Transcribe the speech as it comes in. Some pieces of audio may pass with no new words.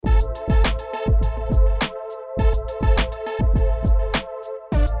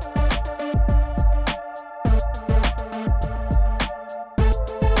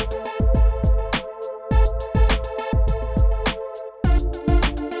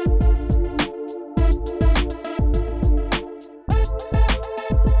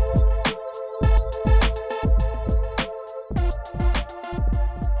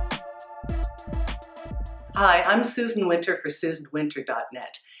I'm Susan Winter for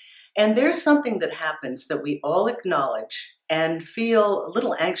SusanWinter.net. And there's something that happens that we all acknowledge and feel a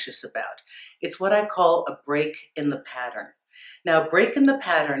little anxious about. It's what I call a break in the pattern. Now, a break in the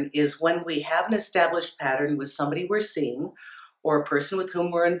pattern is when we have an established pattern with somebody we're seeing or a person with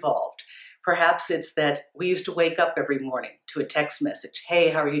whom we're involved. Perhaps it's that we used to wake up every morning to a text message, "Hey,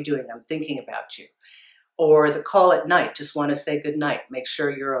 how are you doing? I'm thinking about you." Or the call at night, just want to say good night, make sure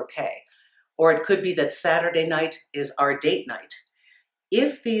you're okay. Or it could be that Saturday night is our date night.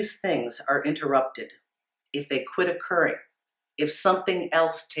 If these things are interrupted, if they quit occurring, if something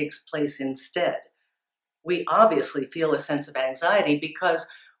else takes place instead, we obviously feel a sense of anxiety because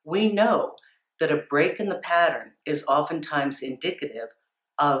we know that a break in the pattern is oftentimes indicative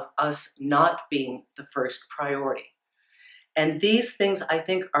of us not being the first priority. And these things, I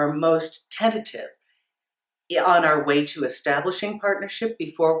think, are most tentative on our way to establishing partnership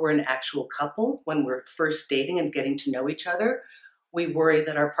before we're an actual couple. When we're first dating and getting to know each other, we worry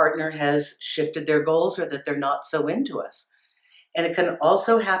that our partner has shifted their goals or that they're not so into us. And it can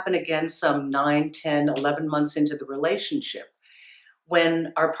also happen again some 9, 10, 11 months into the relationship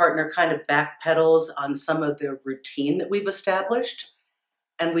when our partner kind of backpedals on some of the routine that we've established.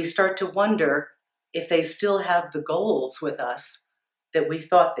 And we start to wonder if they still have the goals with us that we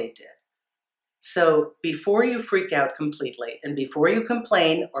thought they did. So before you freak out completely and before you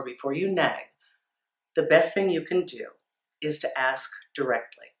complain or before you nag, the best thing you can do is to ask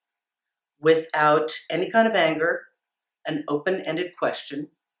directly without any kind of anger, an open-ended question.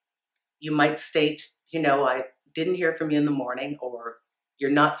 You might state, I didn't hear from you in the morning, or you're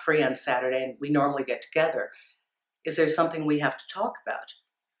not free on Saturday and we normally get together. Is there something we have to talk about?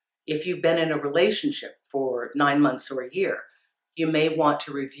 If you've been in a relationship for 9 months or a year, you may want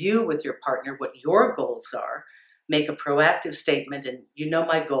to review with your partner what your goals are, make a proactive statement, and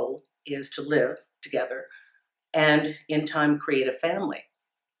my goal is to live together and in time create a family.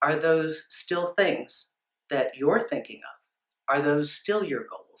 Are those still things that you're thinking of? Are those still your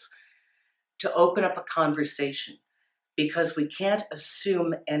goals? To open up a conversation, because we can't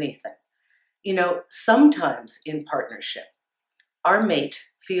assume anything. Sometimes in partnership, our mate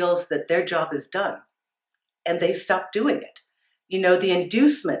feels that their job is done and they stop doing it. The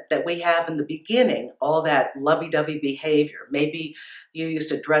inducement that we have in the beginning, all that lovey-dovey behavior. Maybe you used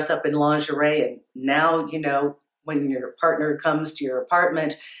to dress up in lingerie and now, when your partner comes to your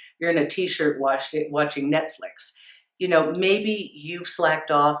apartment, you're in a t-shirt watching Netflix. Maybe you've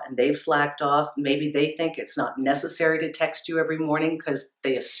slacked off and they've slacked off. Maybe they think it's not necessary to text you every morning because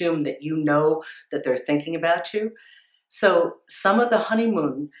they assume that that they're thinking about you. So some of the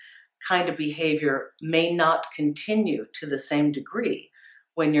honeymoon kind of behavior may not continue to the same degree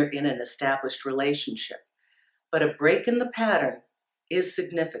when you're in an established relationship. But a break in the pattern is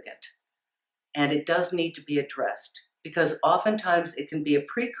significant, and it does need to be addressed because oftentimes it can be a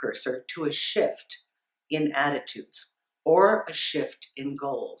precursor to a shift in attitudes or a shift in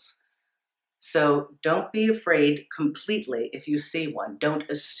goals. So don't be afraid completely if you see one. Don't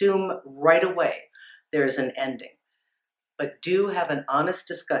assume right away there's an ending. But do have an honest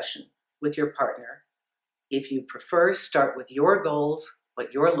discussion with your partner. If you prefer, start with your goals,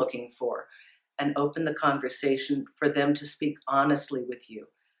 what you're looking for, and open the conversation for them to speak honestly with you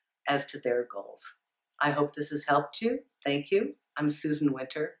as to their goals. I hope this has helped you. Thank you. I'm Susan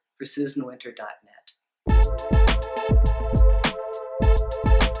Winter for SusanWinter.net.